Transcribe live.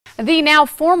The now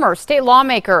former state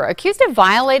lawmaker accused of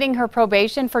violating her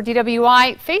probation for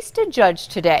DWI faced a judge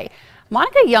today.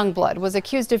 Monica Youngblood was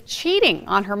accused of cheating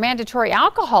on her mandatory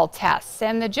alcohol tests,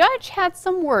 and the judge had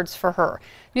some words for her.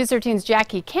 News 13's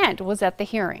Jackie Kent was at the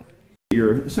hearing.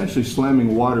 You're essentially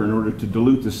slamming water in order to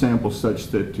dilute the sample such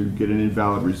that to get an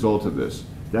invalid result of this.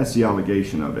 That's the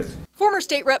allegation of it. Former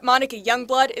State Rep Monica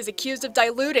Youngblood is accused of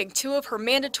diluting 2 of her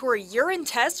mandatory urine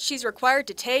tests she's required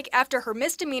to take after her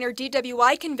misdemeanor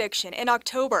DWI conviction in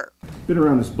October. Been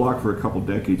around this block for a couple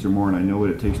decades or more, and I know what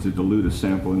it takes to dilute a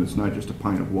sample, and it's not just a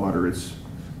pint of water, it's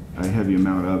a heavy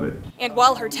amount of it. And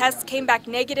while her tests came back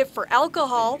negative for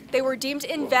alcohol, they were deemed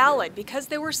invalid because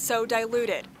they were so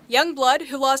diluted. Youngblood,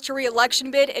 who lost her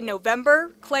re-election bid in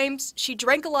November, claims she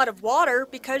drank a lot of water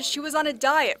because she was on a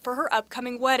diet for her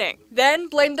upcoming wedding. Then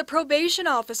blamed the probation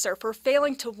officer for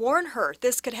failing to warn her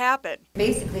this could happen.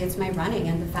 Basically, it's my running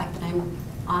and the fact that I'm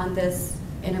on this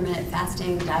intermittent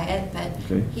fasting diet, but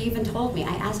He even told me,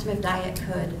 I asked him if diet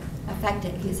could affect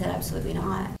it. He said absolutely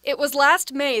not. It was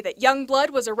last May that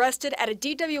Youngblood was arrested at a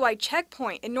DWI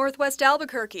checkpoint in Northwest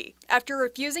Albuquerque after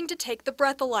refusing to take the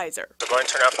breathalyzer. So go and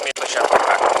turn out for me, please. No.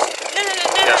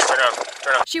 Yes, turn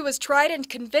out. She was tried and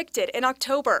convicted in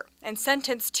October and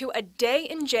sentenced to a day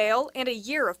in jail and a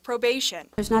year of probation.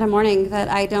 There's not a morning that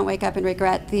I don't wake up and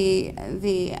regret the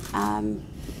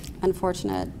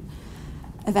unfortunate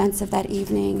events of that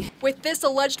evening. With this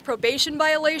alleged probation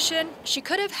violation, she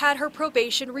could have had her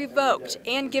probation revoked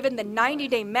and given the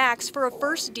 90-day max for a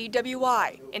first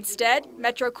DWI. Instead,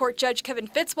 Metro Court Judge Kevin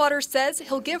Fitzwater says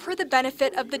he'll give her the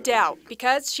benefit of the doubt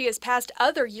because she has passed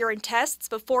other urine tests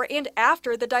before and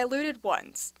after the diluted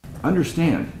ones.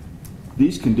 Understand,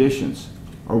 these conditions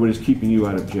are what is keeping you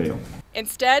out of jail.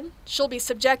 Instead, she'll be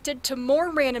subjected to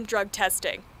more random drug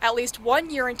testing, at least 1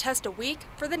 urine test a week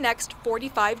for the next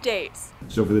 45 days.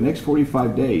 So for the next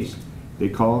 45 days, they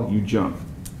call you junk,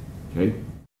 okay?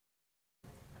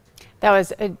 That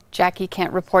was Jackie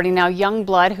Kent reporting. Now,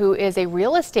 Youngblood, who is a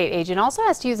real estate agent, also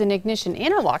has to use an ignition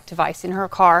interlock device in her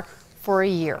car for a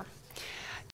year.